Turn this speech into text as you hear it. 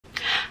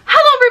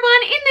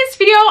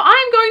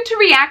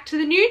react to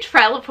the new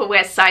trailer for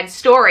West Side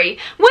Story.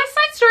 West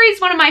Side Story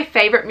is one of my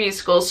favourite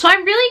musicals, so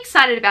I'm really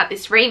excited about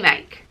this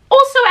remake.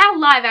 Also, our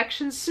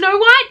live-action Snow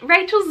White,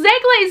 Rachel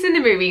Zegler, is in the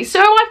movie, so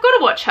I've got to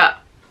watch her.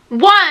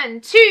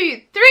 1,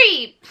 2,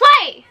 3,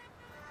 play!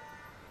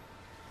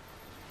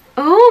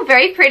 Oh,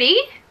 very pretty.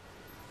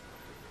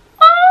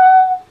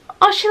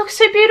 Oh, she looks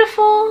so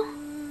beautiful.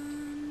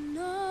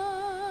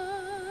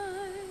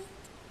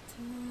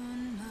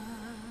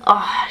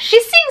 Oh, she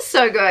sings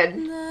so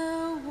good.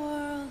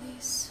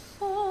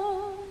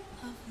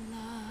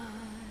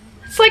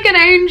 It's like an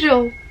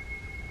angel.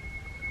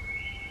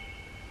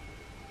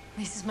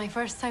 This is my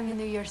first time in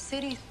New York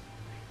City.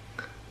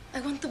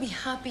 I want to be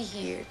happy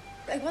here.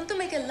 I want to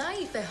make a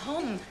life, a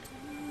home.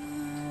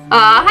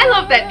 Ah, I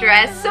love that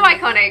dress. So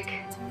iconic.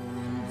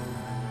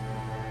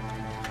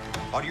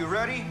 Are you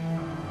ready?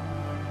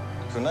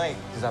 Tonight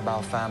is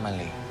about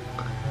family.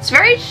 It's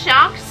very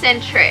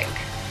shark-centric.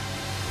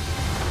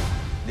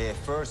 The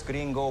first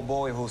gringo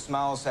boy who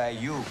smiles at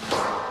you.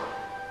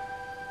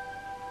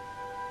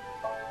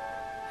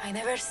 I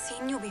never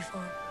seen you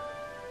before.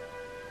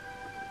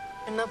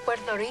 I'm not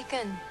Puerto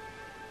Rican.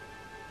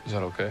 Is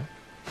that okay?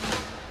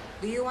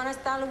 Do you want to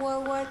start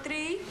World War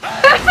III?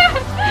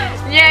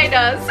 Yeah, he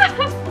does.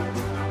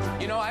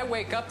 You know, I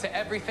wake up to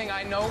everything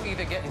I know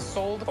either getting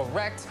sold or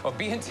wrecked or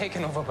being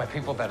taken over by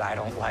people that I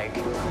don't like.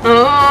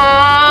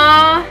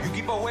 You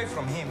keep away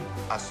from him.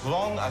 As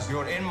long as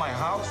you're in my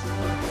house.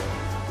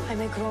 I'm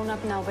a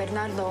grown-up now,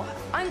 Bernardo.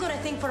 I'm gonna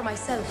think for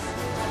myself.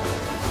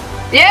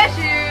 Yeah,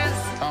 she is.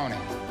 Tony,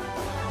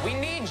 we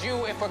need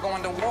you if we're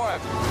going to war.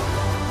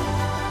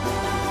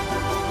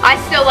 I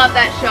still love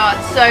that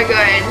shot. So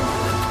good.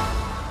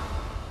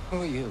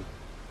 Who are you?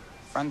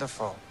 Friend or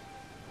foe?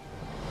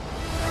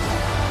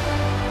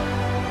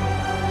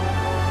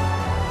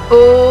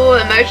 Oh,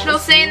 emotional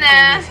scene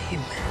there.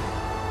 Him.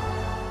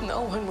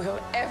 No one will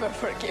ever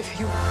forgive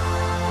you.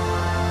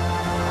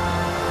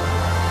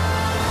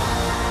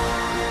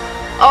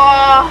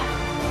 Oh,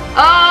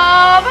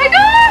 oh my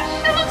gosh,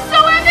 it looks so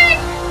epic.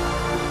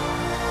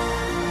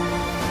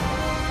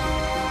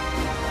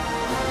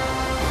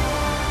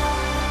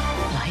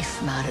 Life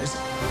matters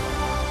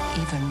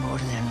even more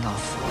than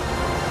love.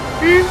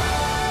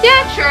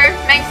 Yeah, true,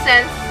 makes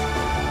sense.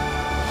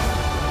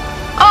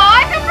 Oh,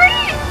 I feel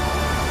pretty.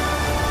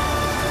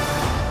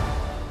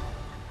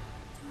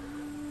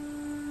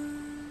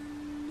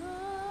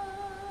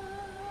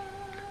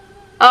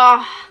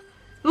 Oh,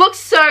 looks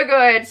so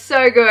good,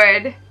 so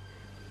good.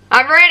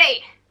 I'm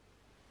ready.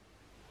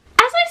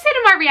 As I said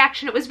in my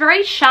reaction, it was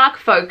very shark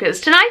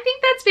focused, and I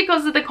think that's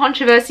because of the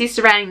controversy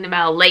surrounding the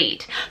male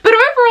lead. But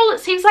overall,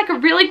 it seems like a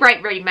really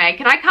great remake,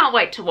 and I can't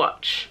wait to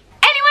watch.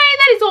 Anyway,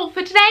 that is all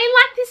for today.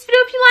 Like this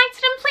video if you liked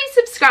it, and please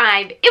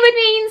subscribe. It would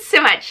mean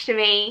so much to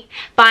me.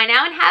 Bye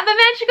now and have a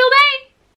magical day.